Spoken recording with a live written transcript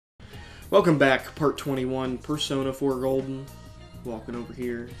Welcome back, part 21, Persona 4 Golden. Walking over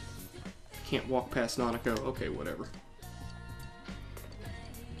here. Can't walk past Nanako. Okay, whatever.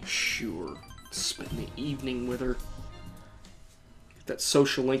 Sure. Spend the evening with her. Get that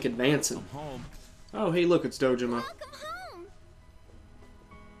social link advancing. I'm home. Oh, hey, look, it's Dojima. Welcome home.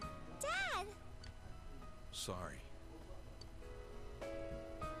 Dad. Sorry.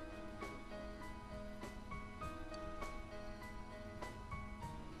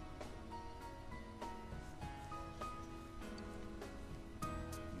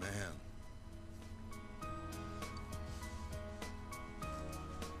 Man.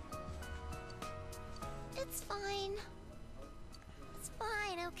 It's fine. It's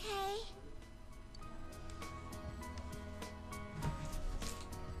fine, okay?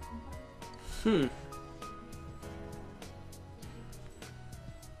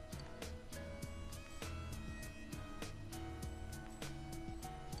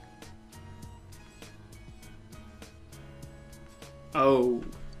 Oh.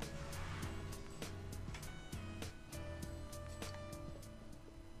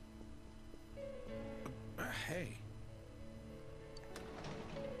 Hey.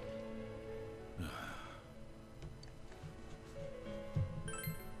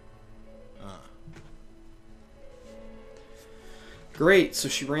 Great, so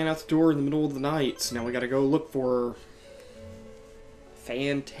she ran out the door in the middle of the night, so now we gotta go look for her.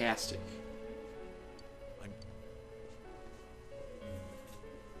 Fantastic.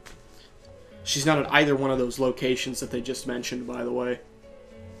 She's not at either one of those locations that they just mentioned, by the way.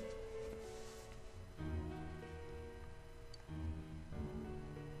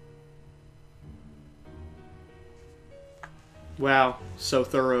 Wow, so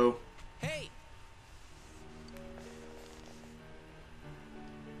thorough. Hey.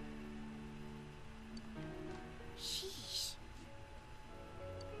 Sheesh.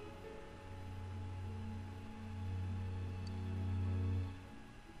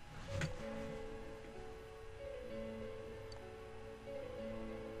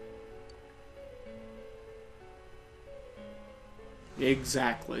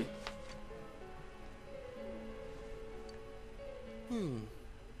 Exactly.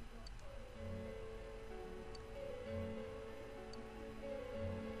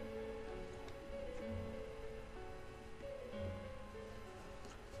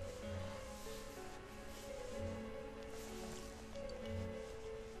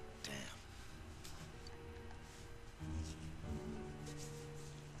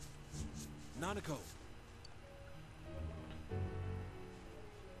 Nanako.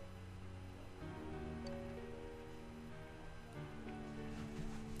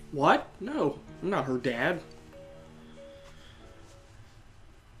 What? No, I'm not her dad.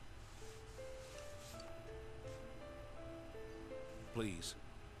 Please.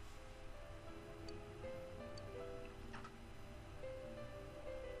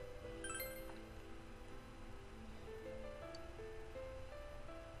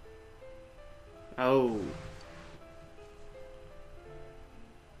 Oh.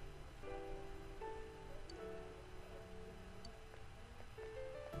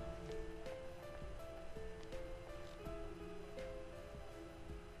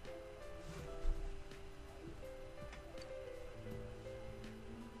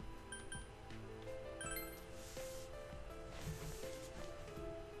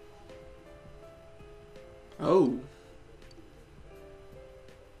 Oh.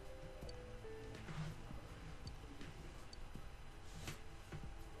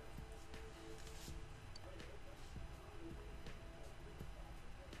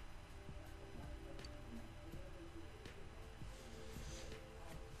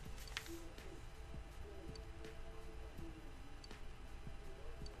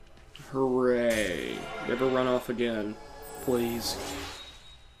 Hooray. Never run off again. Please.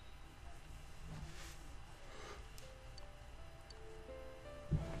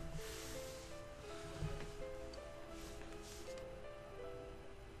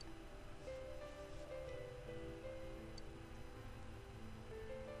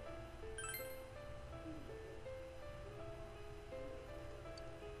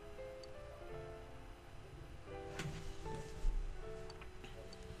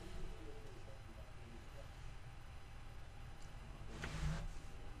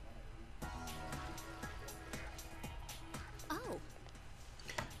 Oh.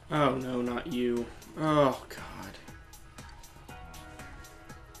 Oh no, not you. Oh god.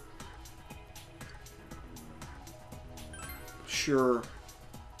 Sure.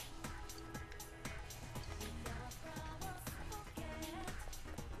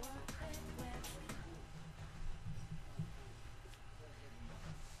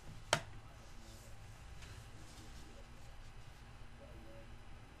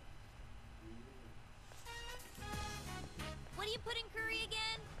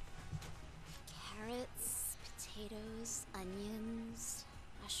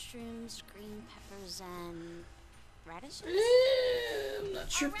 onions, green peppers, and radishes? I'm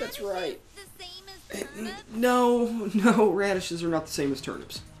not sure if that's right. The same as turnips? No, radishes are not the same as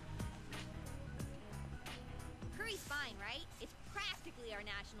turnips. Curry's fine, right? It's practically our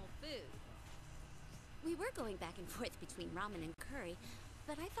national food. We were going back and forth between ramen and curry,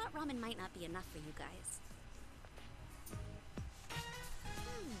 but I thought ramen might not be enough for you guys.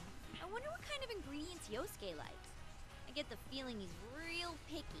 I wonder what kind of ingredients Yosuke likes. I get the feeling he's real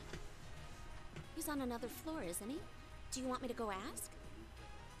picky. He's on another floor, isn't he? Do you want me to go ask?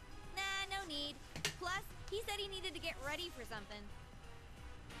 Nah, no need. Plus, he said he needed to get ready for something.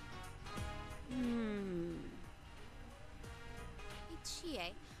 Hey,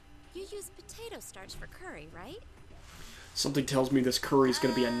 Chie, you use potato starch for curry, right? Something tells me this curry's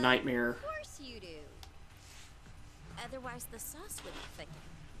gonna be a nightmare. Of course you do. Otherwise the sauce wouldn't thicken.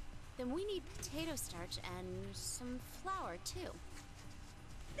 Then we need potato starch and some flour, too.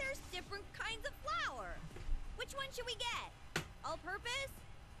 There's different kinds of flour. Which one should we get? All-purpose?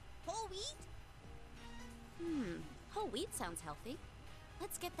 Whole wheat? Whole wheat sounds healthy.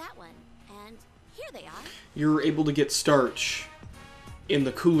 Let's get that one. And here they are. You're able to get starch in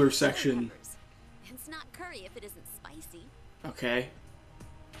the cooler section. Peppers. It's not curry if it isn't spicy. Okay.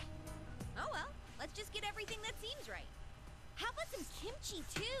 Oh well, let's just get everything that seems right. How about some kimchi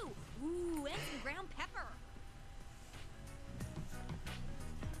too? Ooh, and some ground pepper.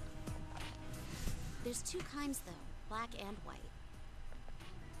 There's two kinds, though. Black and white.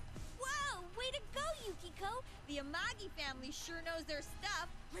 Whoa, way to go, Yukiko! The Amagi family sure knows their stuff.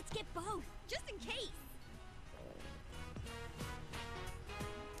 Let's get both, just in case.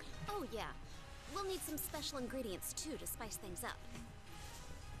 Oh, yeah. We'll need some special ingredients, too, to spice things up.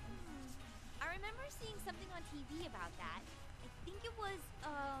 I remember seeing something on TV about that. I think it was,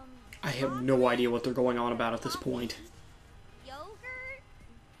 I have no idea what they're going on about at this point. yogurt?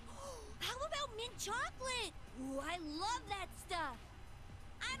 How about mint chocolate? Ooh, I love that stuff.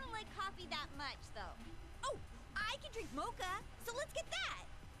 I don't like coffee that much, though. Oh, I can drink mocha, so let's get that.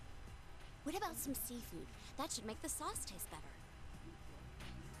 What about some seafood? That should make the sauce taste better.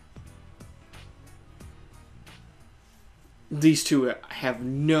 These two have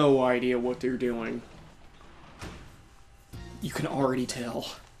no idea what they're doing. You can already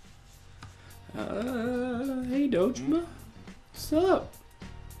tell. Hey Dojima. What's up?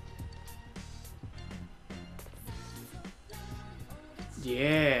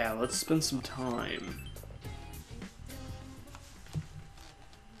 Yeah, let's spend some time.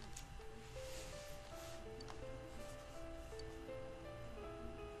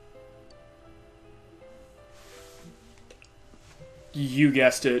 You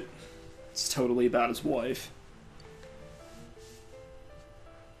guessed it. It's totally about his wife.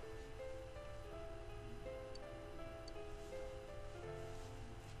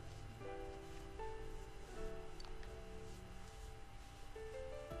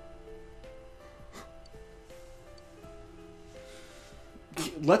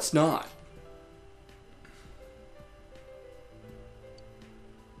 Let's not.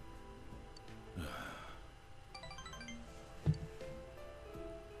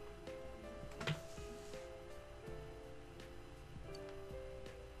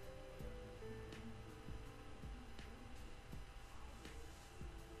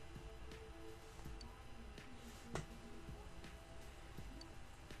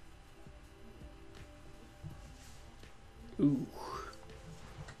 Ooh.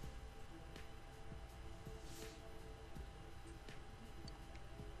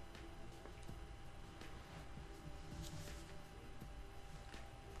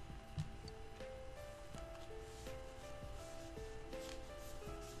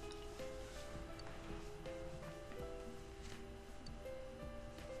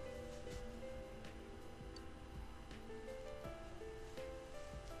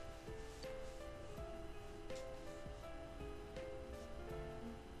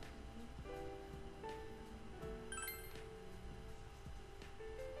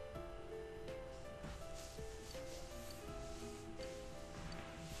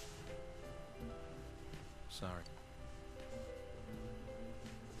 Sorry.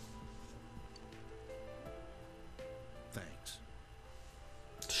 Thanks.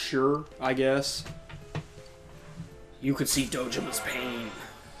 Sure, I guess. You could see Dojima's pain.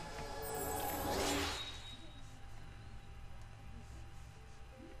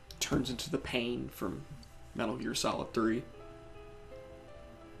 Turns into the pain from Metal Gear Solid 3.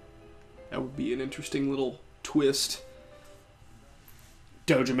 That would be an interesting little twist.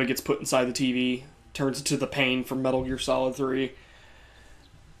 Dojima gets put inside the TV, turns into the pain from Metal Gear Solid 3.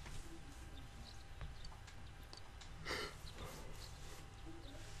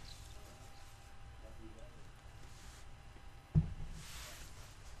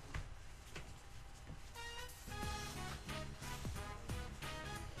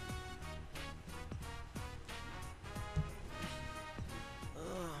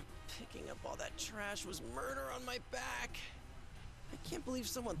 Picking up all that trash was murder on my back. I can't believe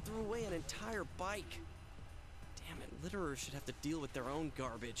someone threw away an entire bike. Damn it, litterers should have to deal with their own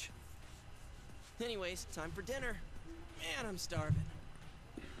garbage. Anyways, time for dinner. Man, I'm starving.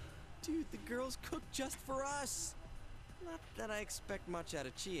 Dude, the girls cooked just for us. Not that I expect much out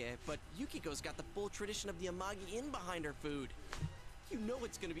of Chie, but Yukiko's got the full tradition of the Amagi Inn behind her food. You know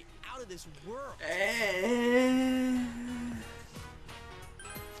it's gonna be out of this world.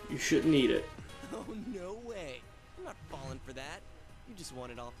 You shouldn't eat it. Oh, no way. I'm not falling for that. You just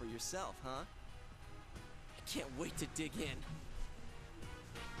want it all for yourself, huh? I can't wait to dig in.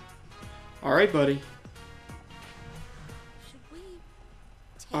 Alright, buddy. Should we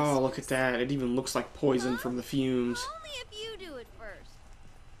taste Oh, look this? at that. It even looks like poison from the fumes. Only if you do it first.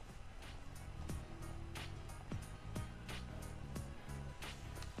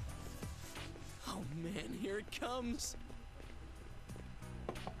 Oh man, here it comes.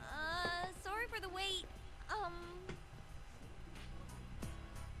 Sorry for the wait.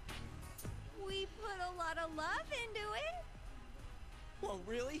 We put a lot of love into it. Well,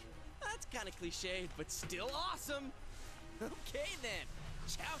 really? That's kind of cliched, but still awesome. Okay then,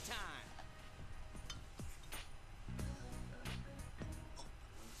 chow time.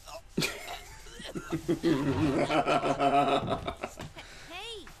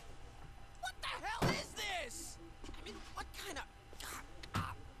 Hey, What the hell is this? I mean, what kind of...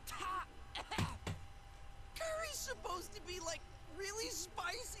 Curry's supposed to be, like, really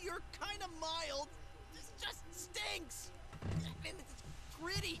spicy or kind of mild. This just stinks. And it's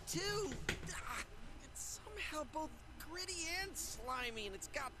gritty, too. It's somehow both gritty and slimy, and it's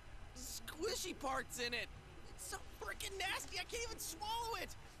got squishy parts in it. It's so freaking nasty, I can't even swallow it.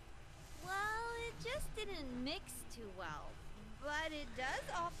 well, it just didn't mix too well, but it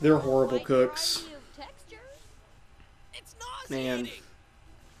does offer They're a horrible wide cooks. variety of textures. It's Man. nauseating.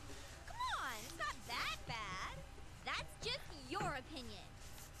 Come on, it's not that bad. That's just your opinion.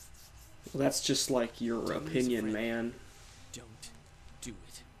 Well, that's just like your opinion, man. Don't do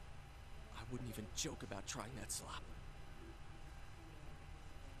it. I wouldn't even joke about trying that slop.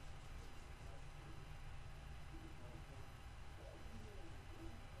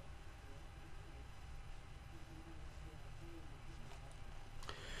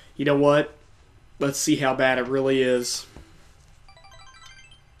 You know what? Let's see how bad it really is.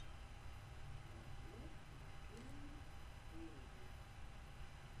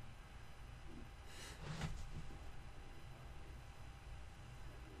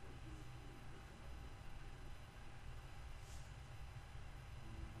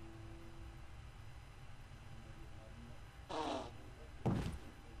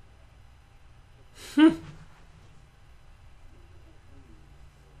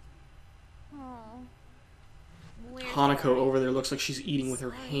 Oh. Where's Hanako Curry? over there looks like she's eating with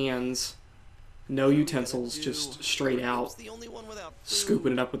her hands. No utensils, just straight out. It's the only one without food.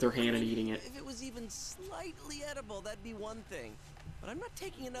 Scooping it up with her hand and eating it. If it was even slightly edible, that'd be one thing. But I'm not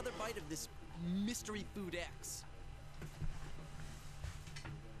taking another bite of this mystery food X.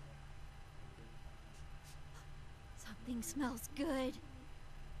 Something smells good.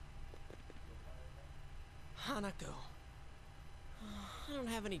 Hanako. I don't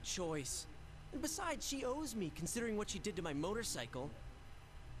have any choice. And besides, she owes me, considering what she did to my motorcycle.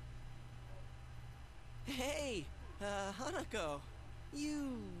 Hey, Hanako.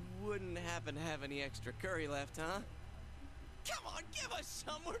 You wouldn't happen to have any extra curry left, huh? Come on, give us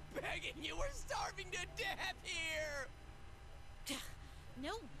some. We're begging you. We're starving to death here.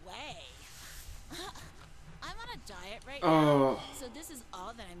 No way. I'm on a diet right Oh. now, so this is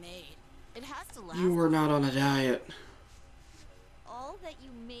all that I made. It has to last. You are not on a diet. All that you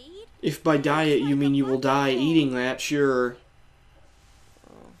made? If by diet you mean you will die eating that, sure.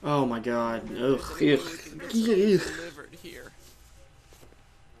 Oh my god. Ugh. We Ugh. can get something delivered here.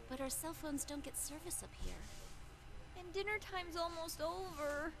 But our cell phones don't get service up here. And dinner time's almost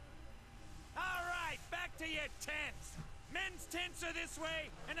over. All right, back to your tents. Men's tents are this way,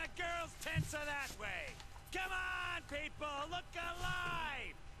 and the girls' tents are that way. Come on, people, look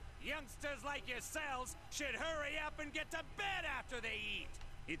alive! Youngsters like yourselves should hurry up and get to bed after they eat.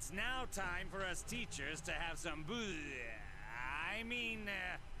 It's now time for us teachers to have some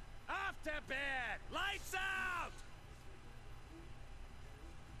off to bed! Lights out!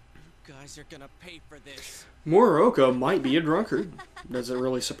 You guys are gonna pay for this. Moroka might be a drunkard. Does it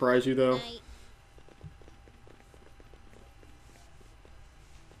really surprise you, though? Night.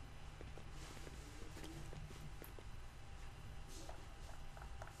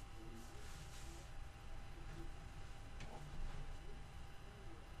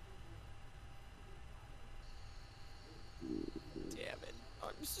 Damn it.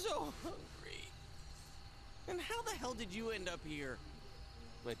 I'm so hungry. And how the hell did you end up here?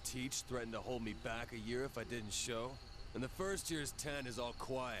 My teach threatened to hold me back a year if I didn't show. And the first year's tent is all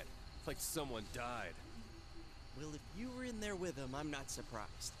quiet. Like someone died. Well, if you were in there with him, I'm not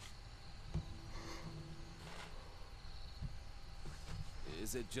surprised.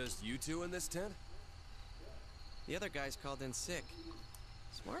 Is it just you two in this tent? The other guys called in sick.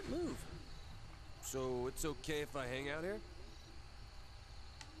 Smart move. So it's okay if I hang out here?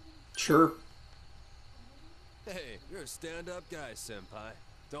 Sure. Hey, you're a stand-up guy, senpai.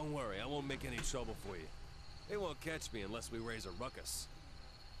 Don't worry, I won't make any trouble for you. They won't catch me unless we raise a ruckus.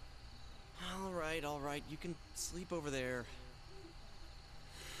 All right. You can sleep over there.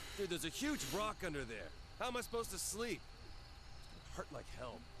 Dude, there's a huge rock under there. How am I supposed to sleep? It's gonna hurt like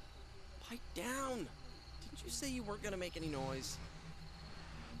hell. Pipe down. Didn't you say you weren't gonna make any noise?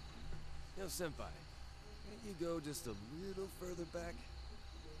 Yo, senpai, can't you go just a little further back?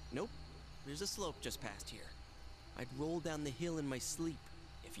 Nope. There's a slope just past here. I'd roll down the hill in my sleep.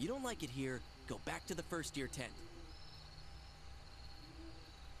 If you don't like it here, go back to the first year tent.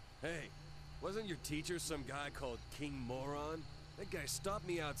 Hey, wasn't your teacher some guy called King Moron? That guy stopped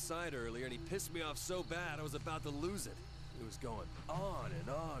me outside earlier and he pissed me off so bad I was about to lose it. He was going on and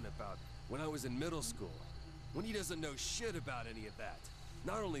on about when I was in middle school, when he doesn't know shit about any of that.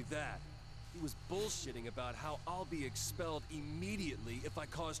 Not only that, he was bullshitting about how I'll be expelled immediately if I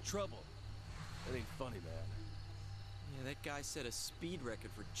cause trouble. That ain't funny, man. Yeah, that guy set a speed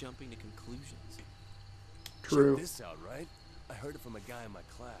record for jumping to conclusions. True. Check this out, right? I heard it from a guy in my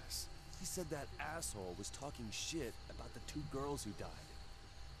class. He said that asshole was talking shit about the 2 girls who died.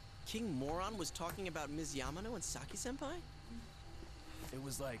 King Moron was talking about Ms. Yamano and Saki-senpai? It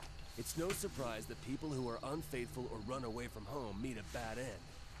was like, it's no surprise that people who are unfaithful or run away from home meet a bad end.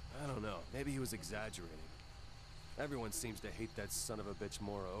 I don't know, maybe he was exaggerating. Everyone seems to hate that son of a bitch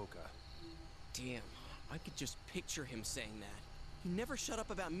Morooka. Damn, I could just picture him saying that. He never shut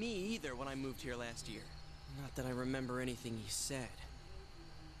up about me either when I moved here last year. Not that I remember anything he said.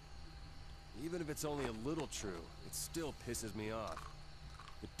 Even if it's only a little true, it still pisses me off.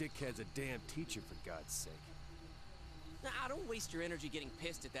 The dickhead's a damn teacher, for God's sake. Nah, don't waste your energy getting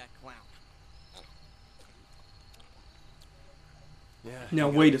pissed at that clown. Yeah. Now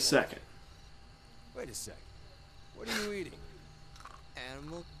you got wait a point. second. Wait a sec. What are you eating?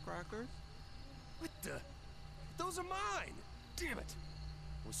 Animal crackers? What the? Those are mine! Damn it!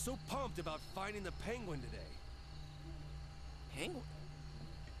 I was so pumped about finding the penguin today. Penguin?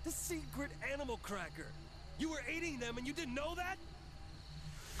 The secret animal cracker! You were eating them and you didn't know that?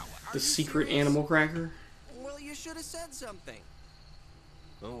 Are The you secret serious? animal cracker? Well, you should have said something.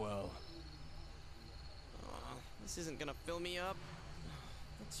 Oh well. This isn't gonna fill me up.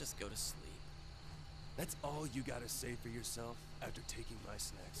 Let's just go to sleep. That's all you gotta say for yourself after taking my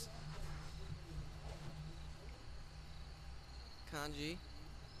snacks? Kanji,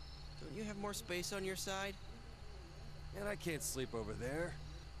 don't you have more space on your side? And I can't sleep over there,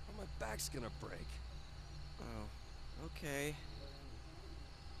 or my back's gonna break. Oh, okay.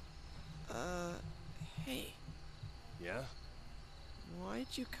 Hey, Yeah? why'd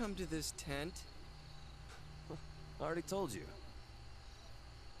you come to this tent? I already told you.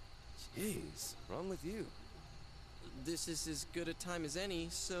 Jeez, wrong with you? This is as good a time as any,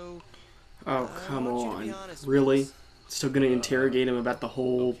 so... Oh, I come want you to be on. honest with Really? us. Still gonna interrogate him about the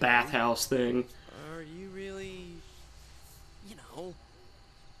whole okay. bathhouse thing. Are you really... You know,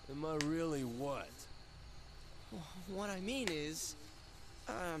 Am I really what? what I mean is...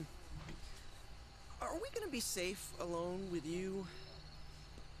 Are we gonna be safe alone with you?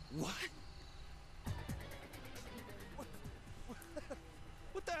 What?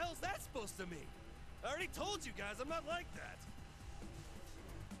 What the hell's that supposed to mean? I already told you guys I'm not like that.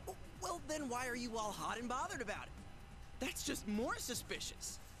 Well, then why are you all hot and bothered about it? That's just more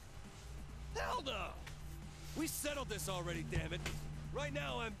suspicious. Hell no! We settled this already, damn it. Right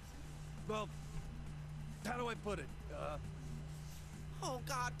now I'm... well... how do I put it? Oh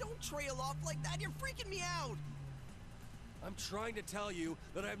God, don't trail off like that, you're freaking me out! I'm trying to tell you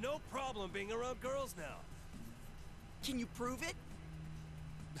that I have no problem being around girls now. Can you prove it?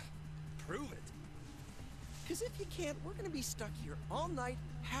 Prove it. Because if you can't, we're gonna be stuck here all night,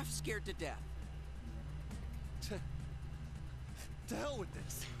 half scared to death. To hell with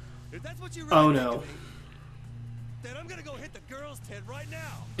this. If that's what you Oh, really no. think of me, then I'm gonna go hit the girls' tent right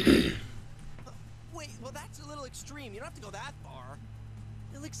now. Wait, well that's a little extreme, you don't have to go that far.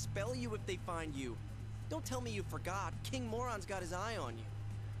 They'll expel you if they find you. Don't tell me you forgot, King Moron's got his eye on you.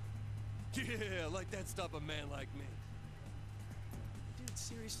 Yeah, like that stop a man like me. Dude's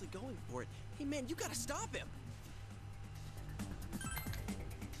seriously going for it. Hey man, you gotta stop him!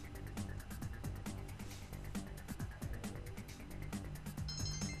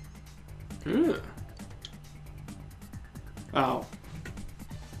 Oh.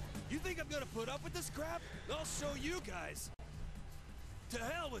 You think I'm gonna put up with this crap? I'll show you guys. To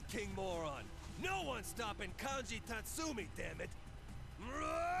hell with King Moron. No one's stopping Kanji Tatsumi, damn it.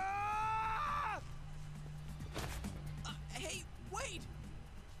 Hey, wait!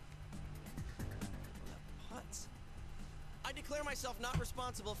 Putz. I declare myself not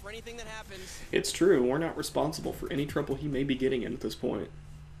responsible for anything that happens. It's true. We're not responsible for any trouble he may be getting in at this point.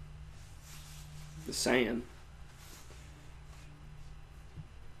 Just saying.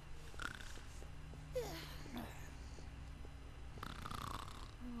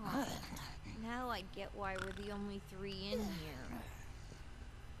 Now I get why we're the only 3 in here.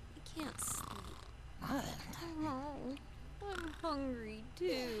 I can't sleep. Oh, I'm hungry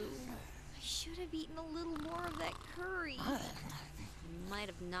too. I should have eaten a little more of that curry. You might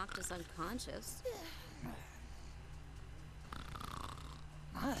have knocked us unconscious.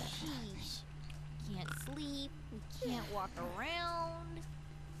 Sheesh. Can't sleep. We can't walk around.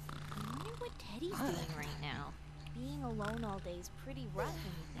 I wonder what Teddy's doing right now. Being alone all day is pretty rough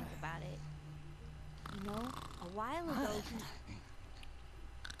when you think about it. You know, a while ago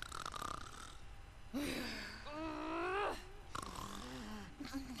That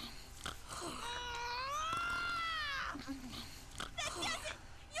does it!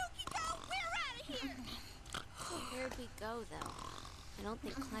 Yukiko, we're out of here! Where'd we go, though? I don't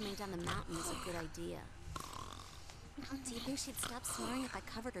think climbing down the mountain is a good idea. Do you think she'd stop snoring if I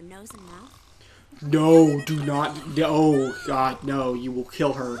covered her nose and mouth? No, do not. Oh, God, no. You will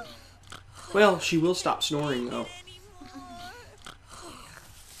kill her. Well, she will stop snoring, though.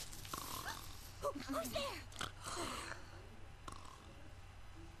 Who's there?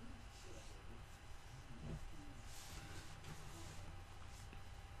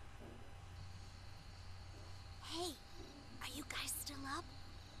 Hey, are you guys still up?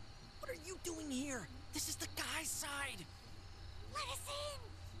 What are you doing here? This is the guy's side. Let us in!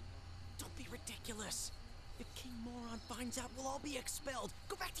 Don't be ridiculous. If King Moron finds out, we'll all be expelled.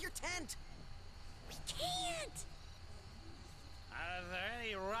 Go back to your tent. We can't! Are there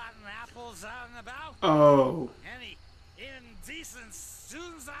any rotten apples out and about? Oh. Any indecent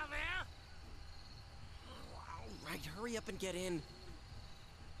students out there? All right, hurry up and get in.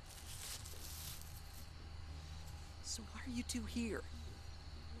 So why are you two here?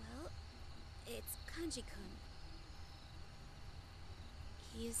 Well, it's Kanji-kun.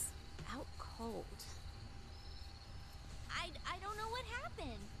 He's out cold. I don't know what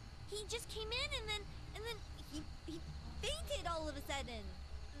happened. He just came in and then he fainted all of a sudden.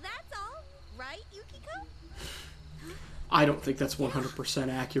 That's all, right, Yukiko? I don't think that's 100%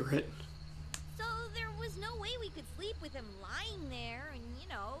 accurate. So there was no way we could sleep with him lying there, and you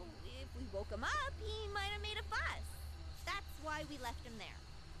know, if we woke him up, he might have made a fuss. That's why we left him there.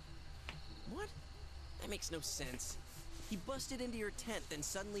 What? That makes no sense. He busted into your tent, then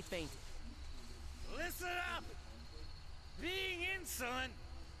suddenly fainted. Listen up! Being insolent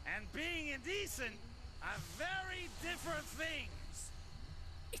and being indecent are very different things.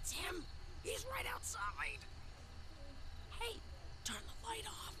 It's him! He's right outside! Hey, turn the light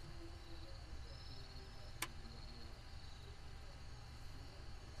off.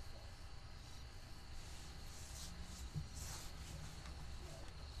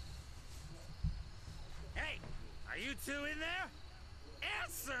 Hey, are you two in there?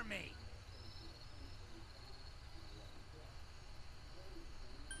 Answer me!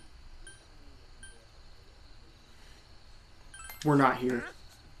 We're not here.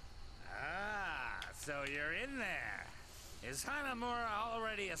 Ah, so you're in there. Is Hanamura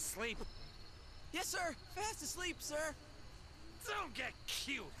already asleep? Yes, sir! Fast asleep, sir! Don't get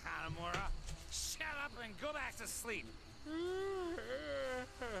cute, Hanamura. Shut up and go back to sleep. Ugh.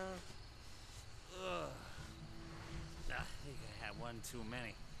 I think I had one too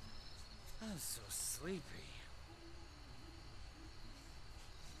many. I'm so sleepy.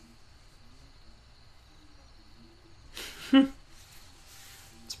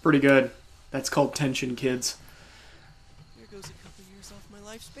 It's pretty good. That's called tension, kids. Here goes a couple years off my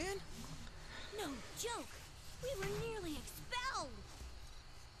lifespan. No joke. We were nearly expelled.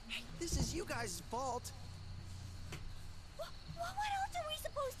 Hey, this is you guys' fault. What else are we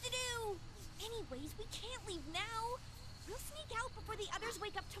supposed to do? Anyways, we can't leave now. We'll sneak out before the others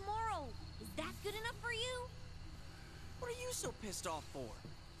wake up tomorrow. Is that good enough for you? What are you so pissed off for?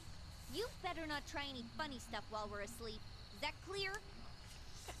 You better not try any funny stuff while we're asleep. Is that clear?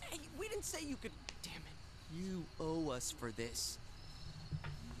 Hey, we didn't say you could... Damn it. You owe us for this.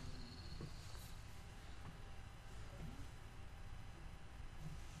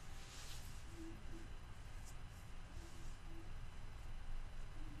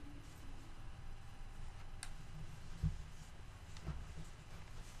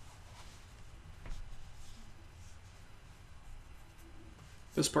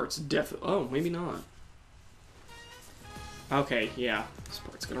 This part's definitely... Oh, maybe not. Okay, yeah. This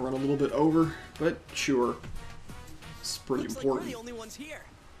part's gonna run a little bit over, but sure. It's pretty Looks important. like we're the only ones here.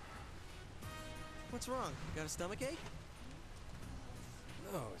 What's wrong? Got a stomachache?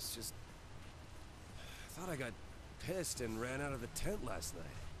 No, it's just... I thought I got pissed and ran out of the tent last night.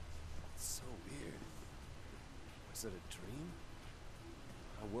 It's so weird. Was it a dream?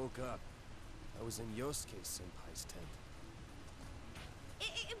 I woke up. I was in Yosuke Senpai's tent.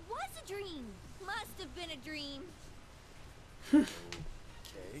 It was a dream. Must have been a dream.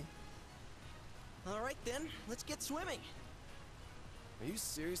 Okay. All right then, let's get swimming. Are you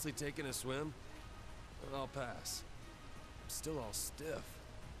seriously taking a swim? I'll pass. I'm still all stiff.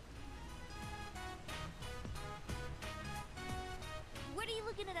 What are you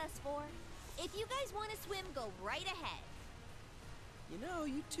looking at us for? If you guys want to swim, go right ahead. You know,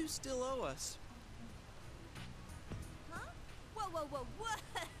 you two still owe us. Huh? Whoa, whoa, whoa, whoa!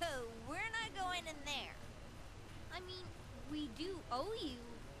 We're not going in there. I mean, we do owe you,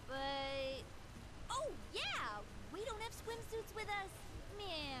 but... Oh, yeah! We don't have swimsuits with us.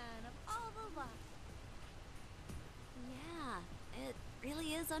 Man, of all the luck. Yeah, it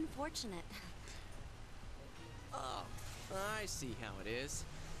really is unfortunate. Oh, I see how it is.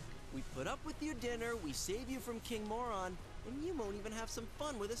 We put up with your dinner, we save you from King Moron, and you won't even have some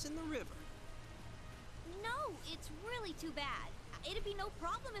fun with us in the river. No, it's really too bad. It'd be no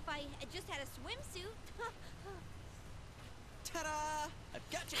problem if I just had a swimsuit. Ta-da! I've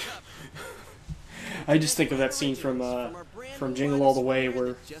got you covered. I just think of that scene from Jingle All the Way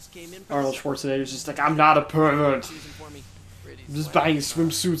where Arnold Schwarzenegger's just like, I'm not a pervert. I'm just buying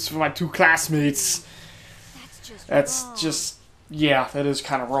swimsuits for my 2 classmates. That's just, yeah, that is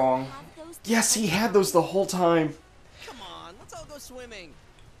kind of wrong. Yes, he had those the whole time. Come on, let's all go swimming.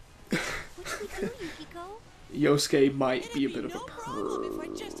 What should we do, Yukiko? Yosuke might be a It'd bit of a no problem if I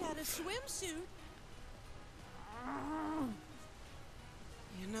perv. just had a swimsuit.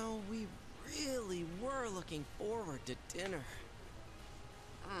 You know, we really were looking forward to dinner.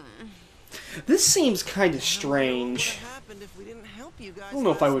 This seems kind of What strange. would have happened if we didn't help you guys I don't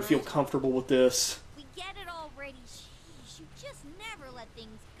know if I last would feel night? comfortable with this. We get it already. Sheesh, you just never let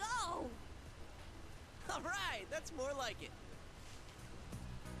things go. All right, that's more like it.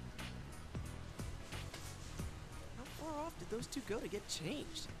 How far off did those two go to get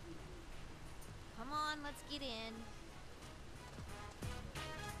changed? Come on, let's get in.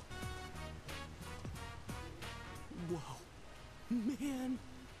 Whoa, man.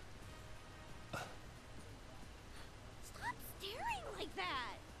 Stop staring like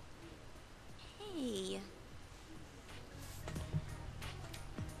that. Hey,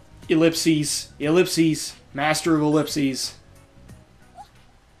 Ellipses. Ellipses. Master of ellipses.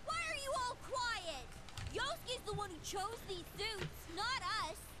 Why are you all quiet? Yosuke's the one who chose these suits, not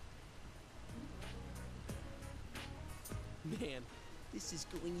us. Man, this is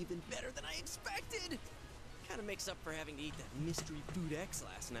going even better than I expected. Kind of makes up for having to eat that mystery food X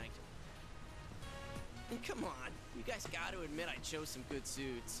last night. And come on, you guys got to admit I chose some good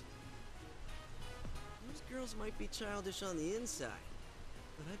suits. Those girls might be childish on the inside,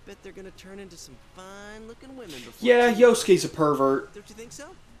 but I bet they're gonna turn into some fine-looking women before. Yeah, too long. Yosuke's a pervert. Don't you think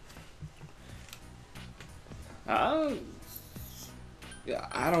so? Yeah,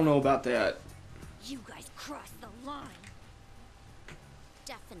 I don't know about that. You guys crossed the line.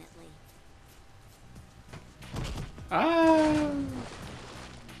 definitely.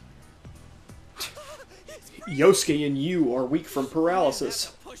 Yosuke and you are weak from paralysis.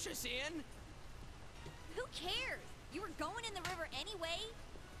 Have to push us in. Who cares? You were going in the river anyway.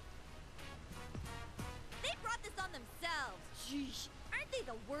 They brought this on themselves. Sheesh. Aren't they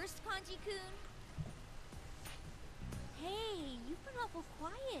the worst, Kanji-kun? Hey, you've been awful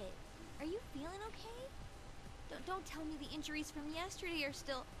quiet. Are you feeling okay? Don't tell me the injuries from yesterday are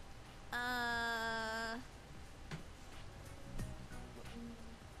still...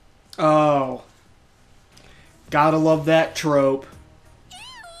 Oh. Gotta love that trope. Ew!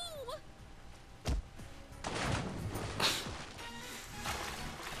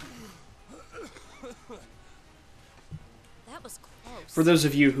 That was close. For those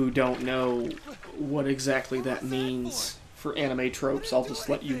of you who don't know what exactly that means for anime tropes, I'll just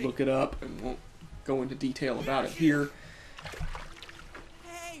let you look it up and won't go into detail about it here.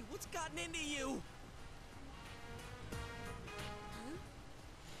 Hey, what's gotten into you? Huh?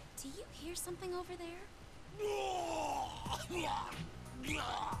 Do you hear something over there?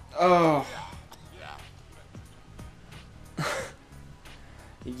 Oh.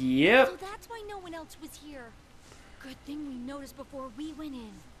 Yep. So that's why no one else was here. Good thing we noticed before we went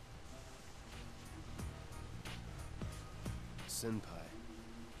in. Senpai,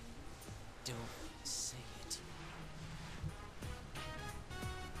 Don't say it.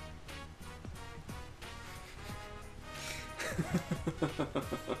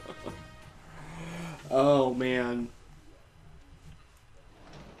 Oh, man.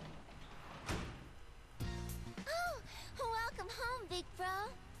 Oh, welcome home, big bro.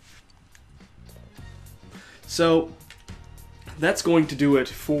 So, that's going to do it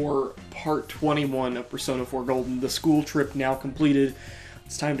for part 21 of Persona 4 Golden. The school trip now completed.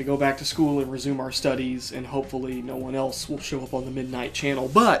 It's time to go back to school and resume our studies, and hopefully no one else will show up on the Midnight Channel.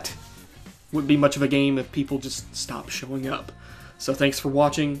 But, wouldn't be much of a game if people just stopped showing up. So thanks for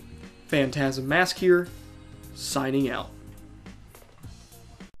watching. Phantasm Mask here, signing out.